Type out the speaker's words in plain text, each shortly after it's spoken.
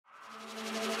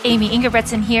Amy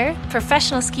Ingebretson here,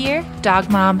 professional skier,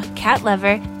 dog mom, cat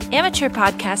lover, amateur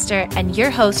podcaster, and your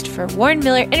host for Warren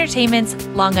Miller Entertainment's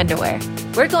Long Underwear.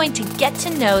 We're going to get to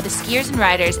know the skiers and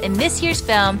riders in this year's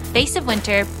film, Face of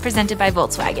Winter, presented by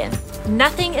Volkswagen.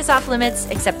 Nothing is off limits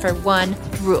except for one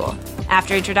rule.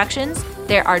 After introductions,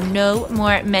 there are no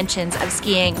more mentions of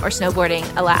skiing or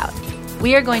snowboarding allowed.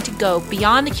 We are going to go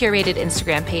beyond the curated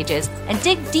Instagram pages and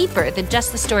dig deeper than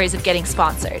just the stories of getting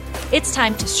sponsored. It's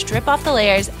time to strip off the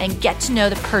layers and get to know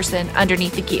the person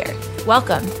underneath the gear.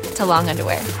 Welcome to Long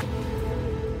Underwear.